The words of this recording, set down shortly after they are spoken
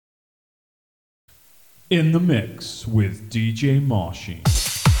In the mix with DJ Moshi.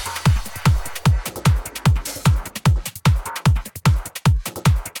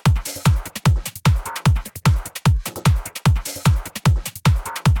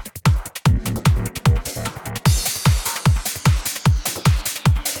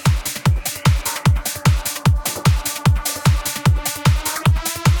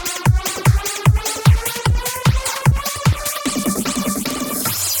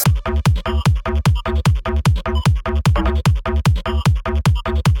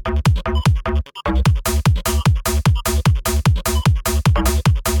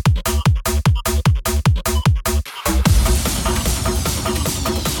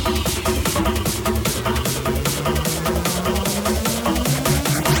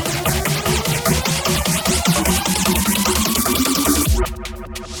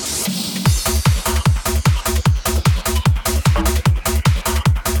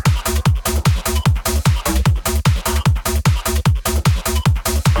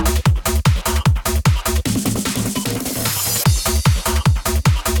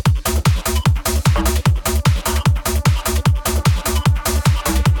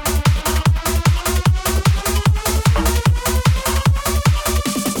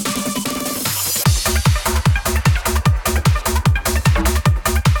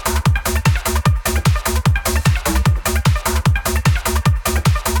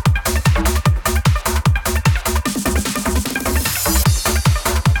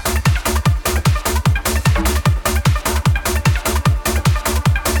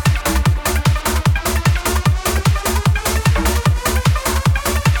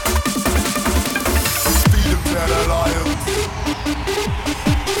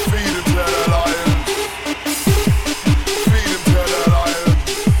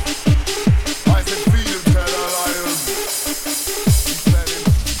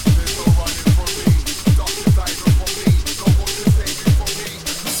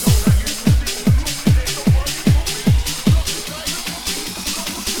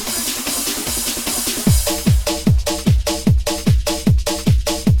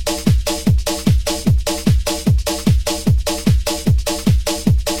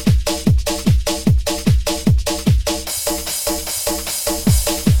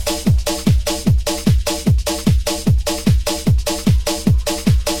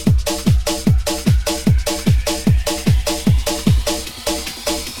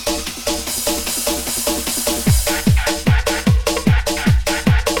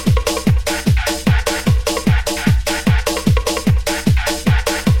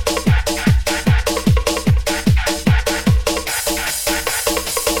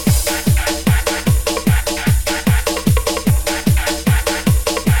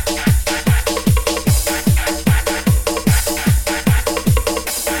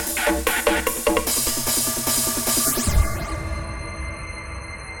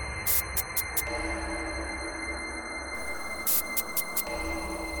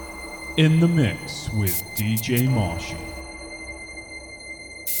 In the mix with DJ Moshi.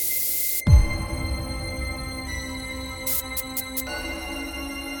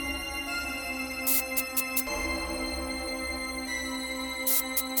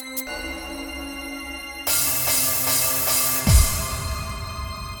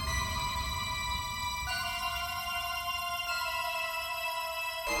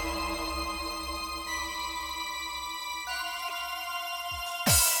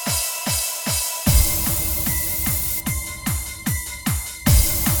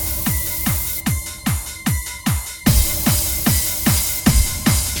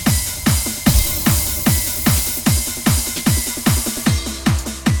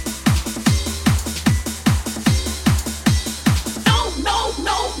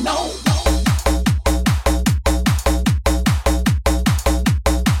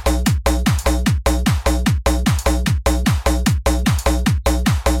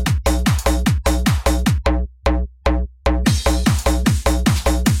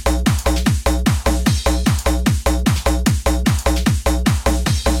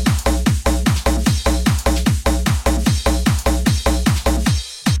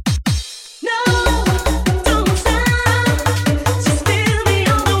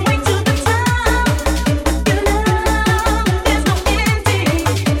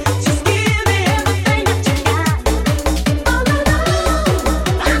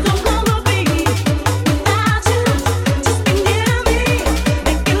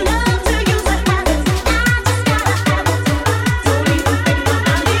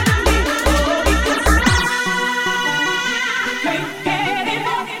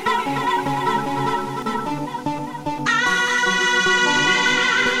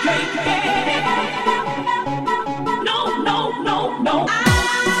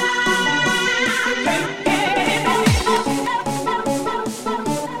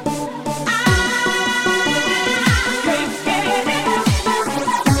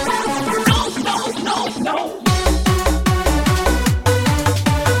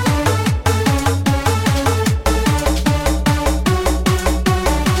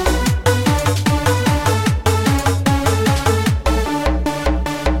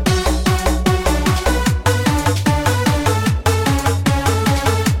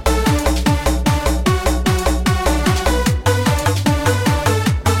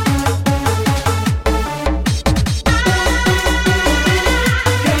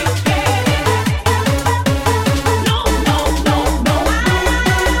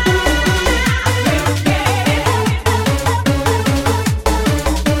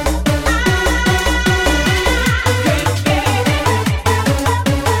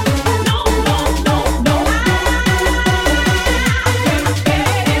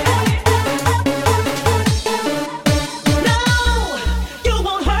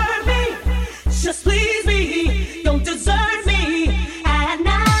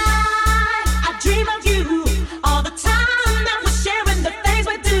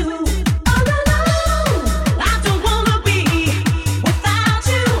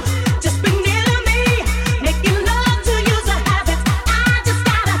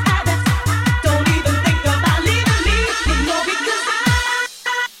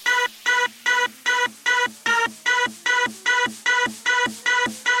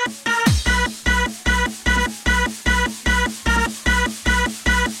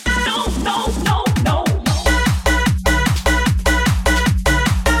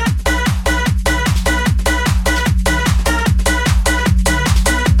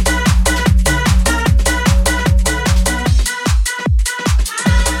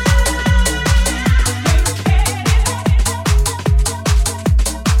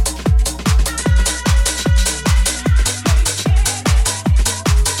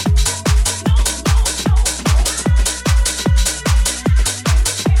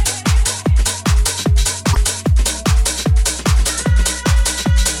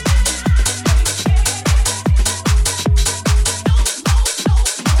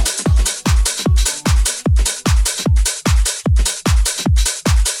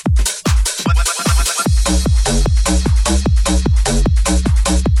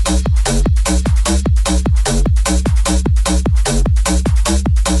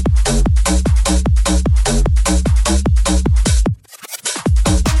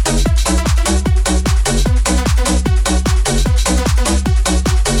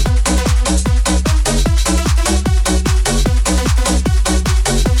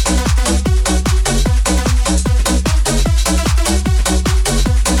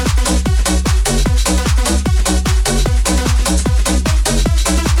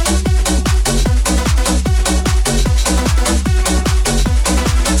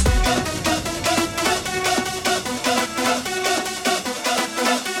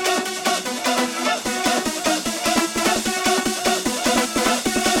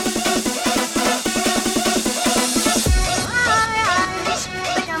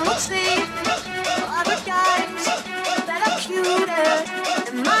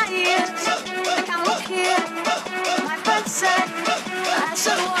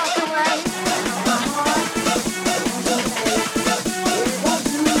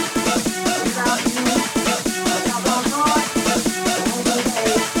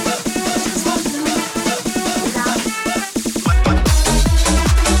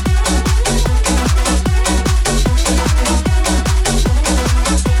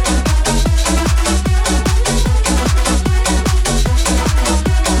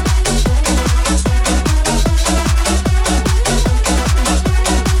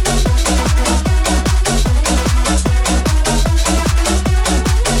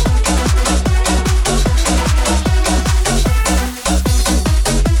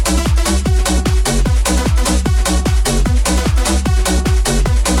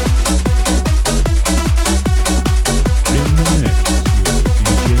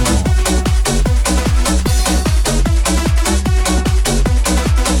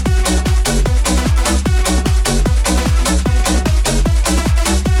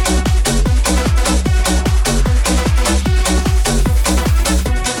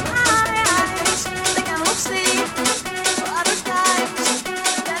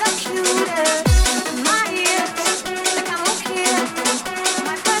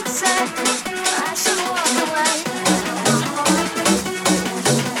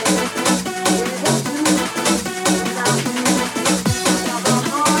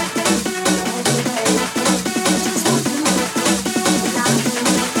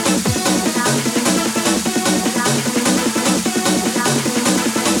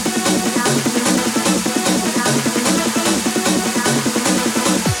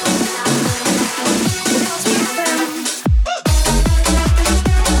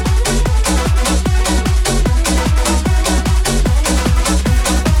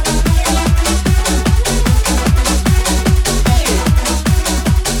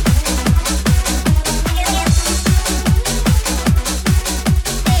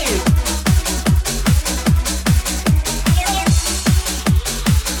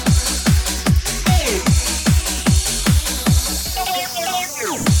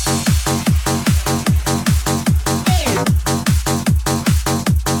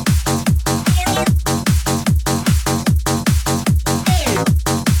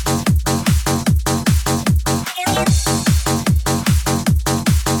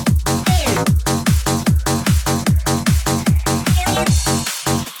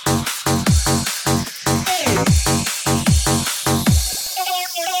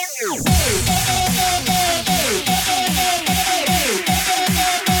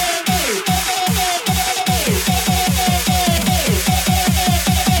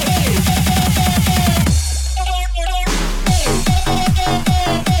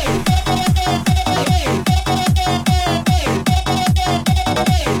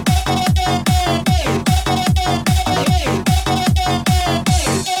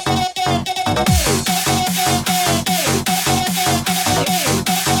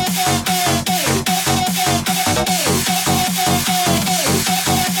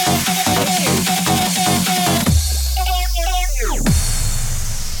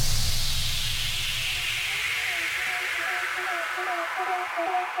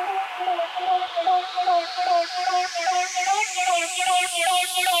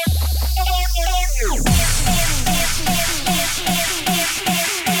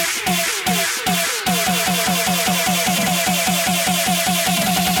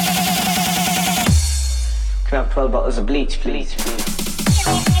 12 bottles of bleach, please.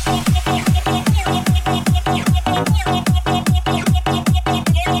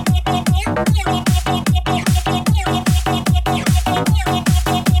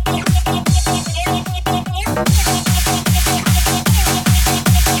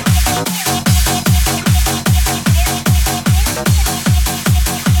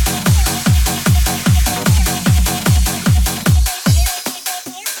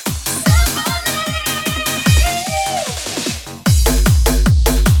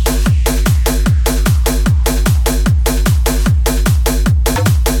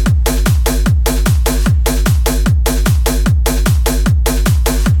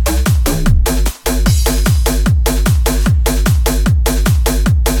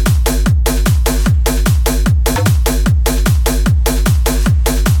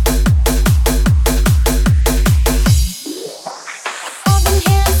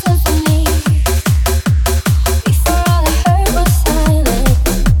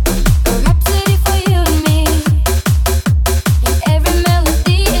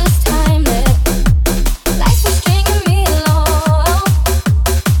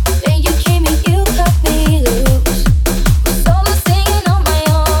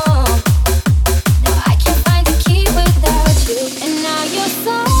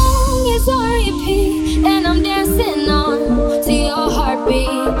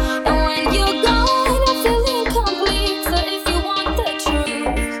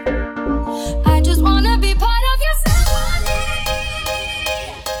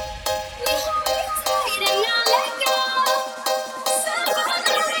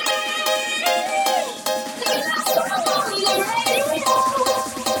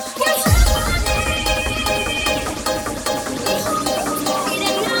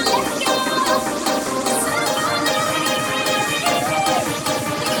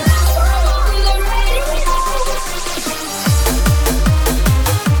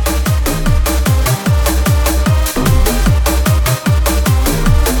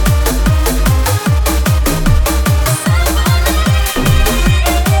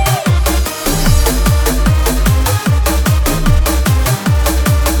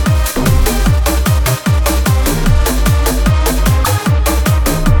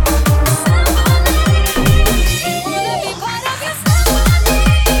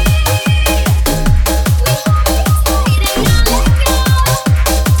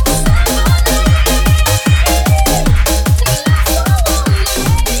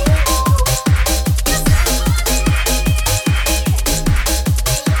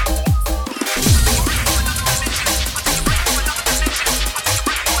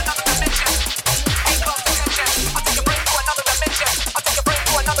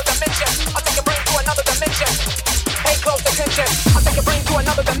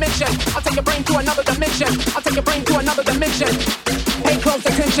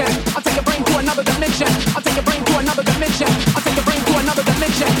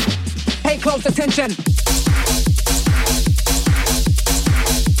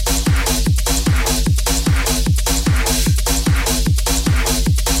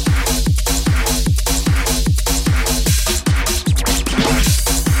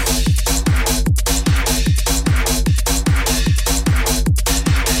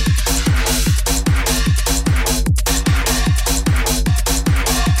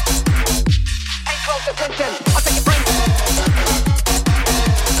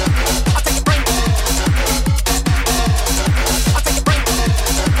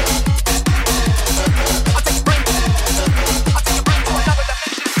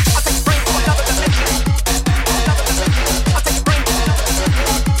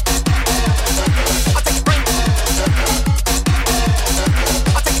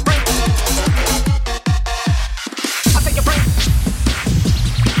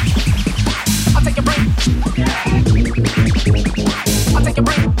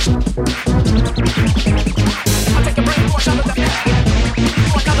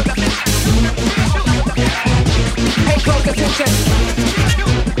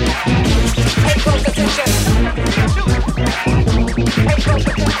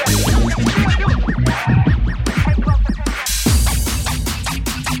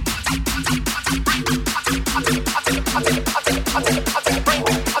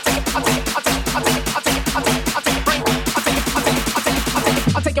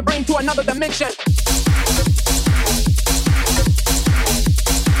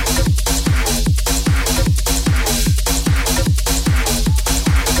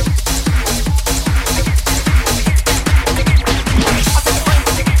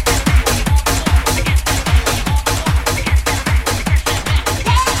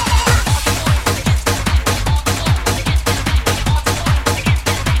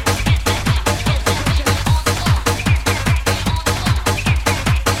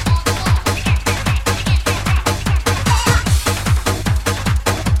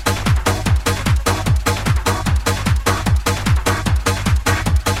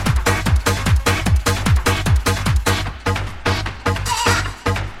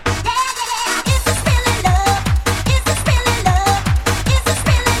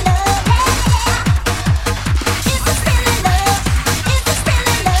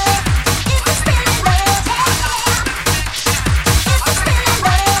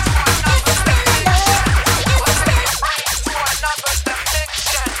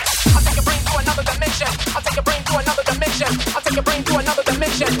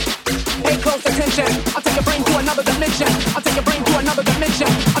 attention. I'll take your brain to another dimension. I'll take your brain to another dimension.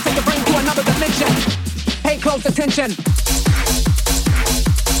 I'll take your brain to another dimension. Pay close attention.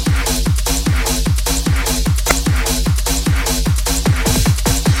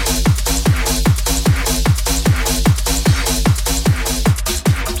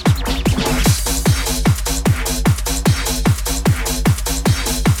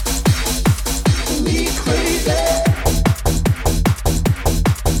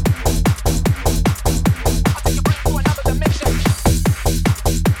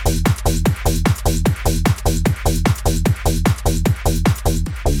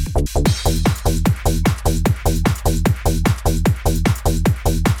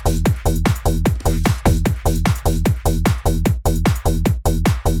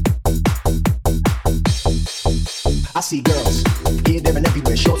 I see girls, here, there, and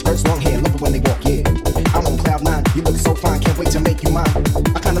everywhere. Short skirts, long hair, love it when they walk, yeah. I'm on cloud nine, you look so fine, can't wait to make you mine.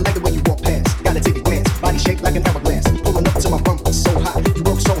 I kinda like the way you walk past, gotta take a glance. Body shaped like an hourglass, pulling up to my bumper, so hot. You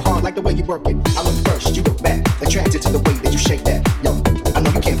work so hard, like the way you work it. I look first, you look back, attracted to the way that you shake that. Yo, I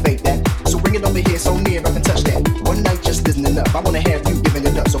know you can't fake that, so bring it over here so near I can touch that. One night just isn't enough, I wanna have you giving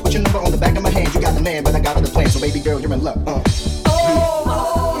it up. So put your number on the back of my hand, you got the man, but I got other plans. So baby girl, you're in luck,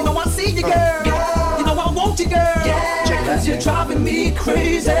 You know I see you, girl. You know I want you, girl. Cause you're driving me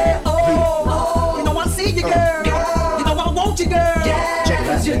crazy. You know I see you, girl. You know I want you, girl.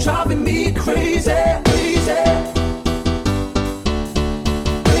 Cause you're driving me crazy, crazy,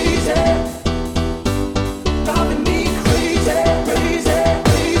 crazy. Driving me crazy, crazy,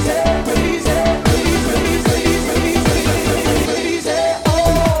 crazy, crazy, crazy, crazy, crazy.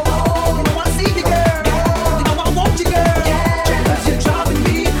 You know I see you, girl. You know I want you, girl. Cause you're driving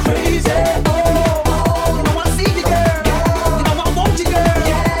me crazy. You know I see you, girl. You know I want you, girl.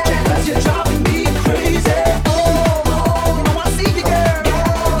 Cause you're driving me crazy. You know I see you, girl.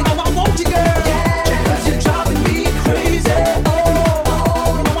 You know I want you, girl. Cause you're driving me crazy.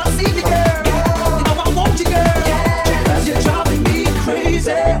 You know I see you, girl. You know I want you, girl. Cause you're driving me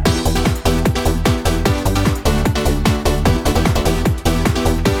crazy.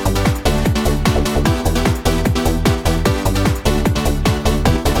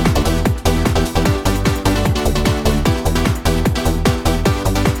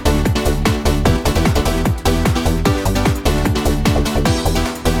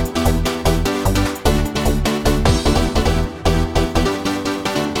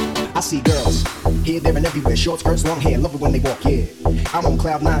 I see girls, here, there, and everywhere. Short skirts, long hair, love it when they walk, yeah. I'm on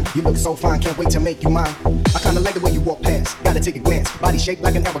cloud nine, you look so fine, can't wait to make you mine. I kinda like the way you walk past, gotta take a glance. Body shaped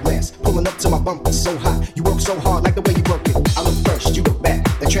like an hourglass, pulling up to my bumper, so hot. You work so hard, like the way you work it. I look first, you look back,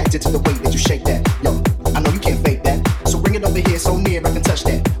 attracted to the way that you shake that. Yo, I know you can't fake that, so bring it over here so near I can touch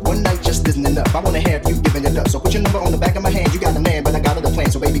that. One night just isn't enough, I wanna have you giving it up. So put your number on the back of my hand, you got the man, but I got other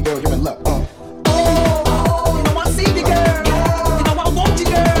plans. So baby girl, you're in luck, You know I see you, girl. You know I want you,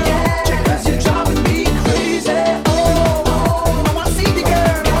 girl. Cause you're driving me crazy. You know I see you,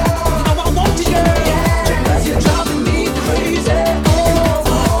 girl. You know I want you, girl. Cause you're driving me crazy. You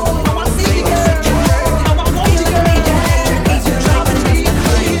know I see you, girl. You know I want you, girl. Cause you're driving me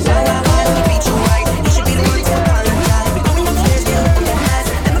crazy.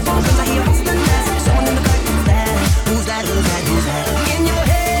 Who's that? In your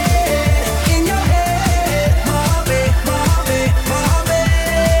head.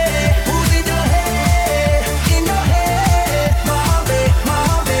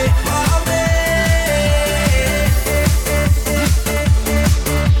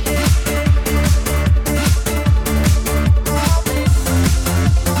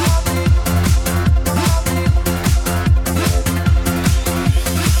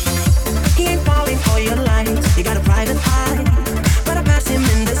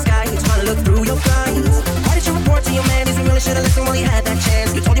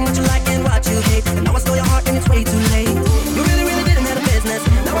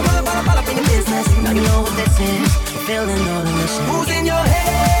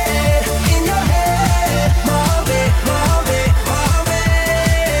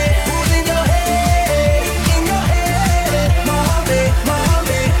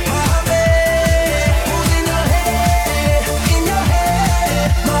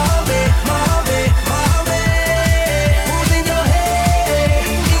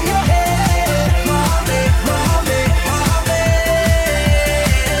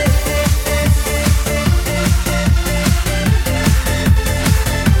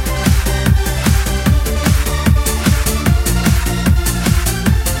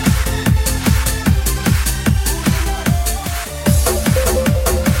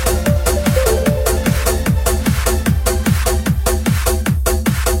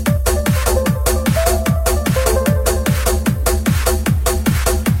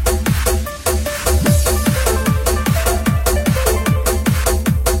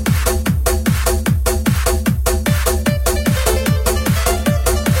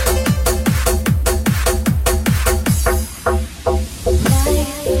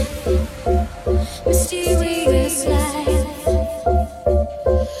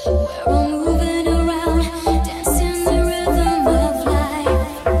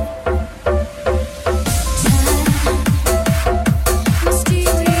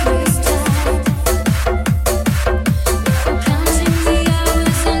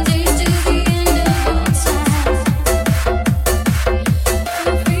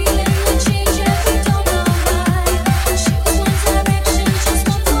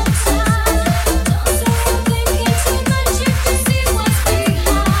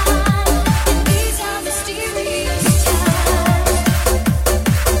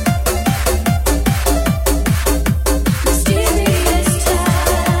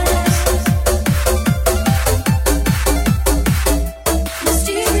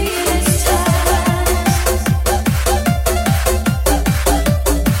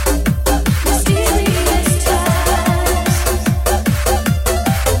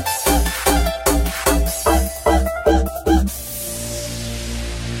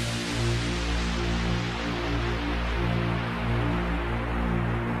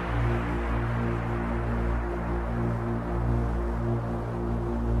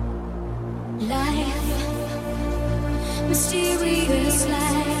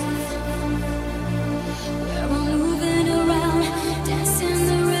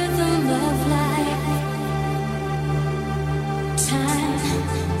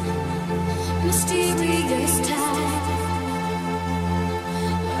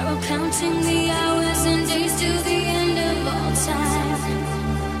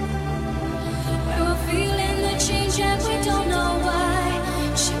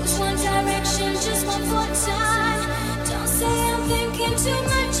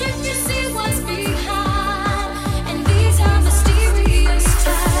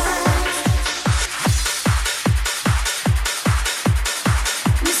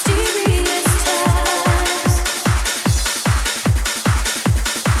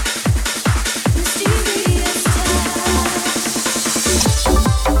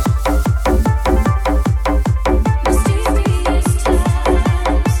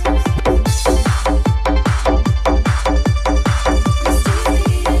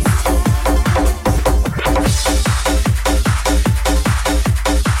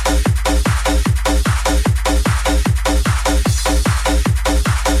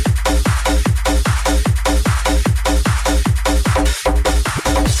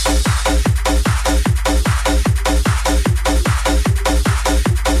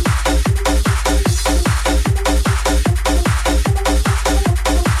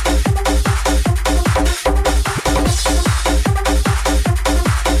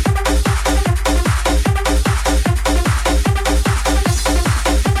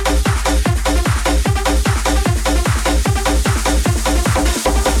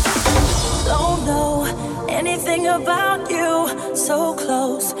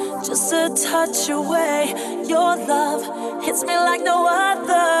 loves me like no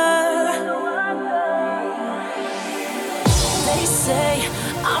other. They say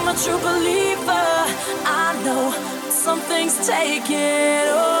I'm a true believer. I know some things take it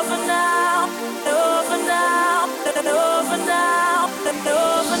over now, over now, over now,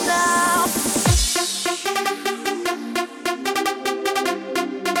 over now.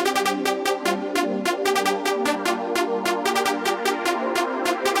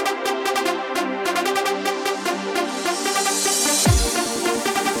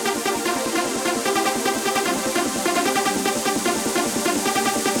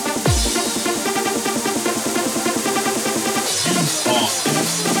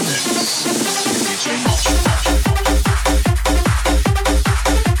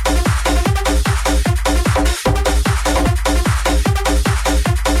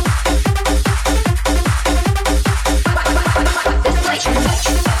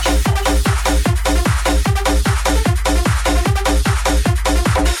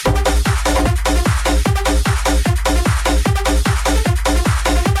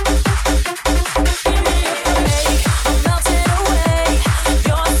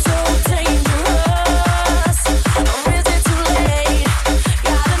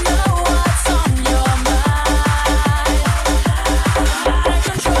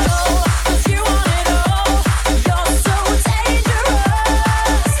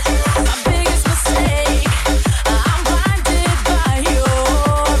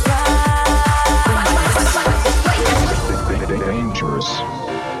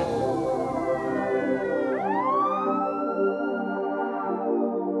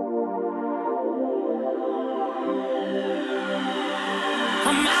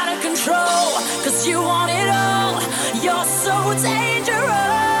 I'm out of control, 'cause you want it all. You're so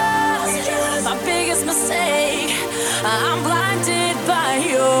dangerous. My biggest mistake, I'm blinded by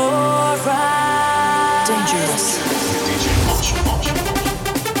your eyes. Dangerous. DJ Marshall.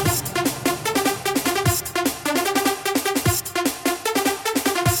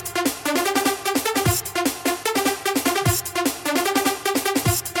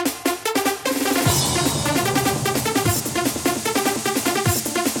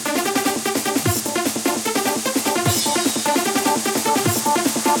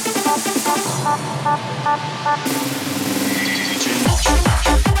 Thank you.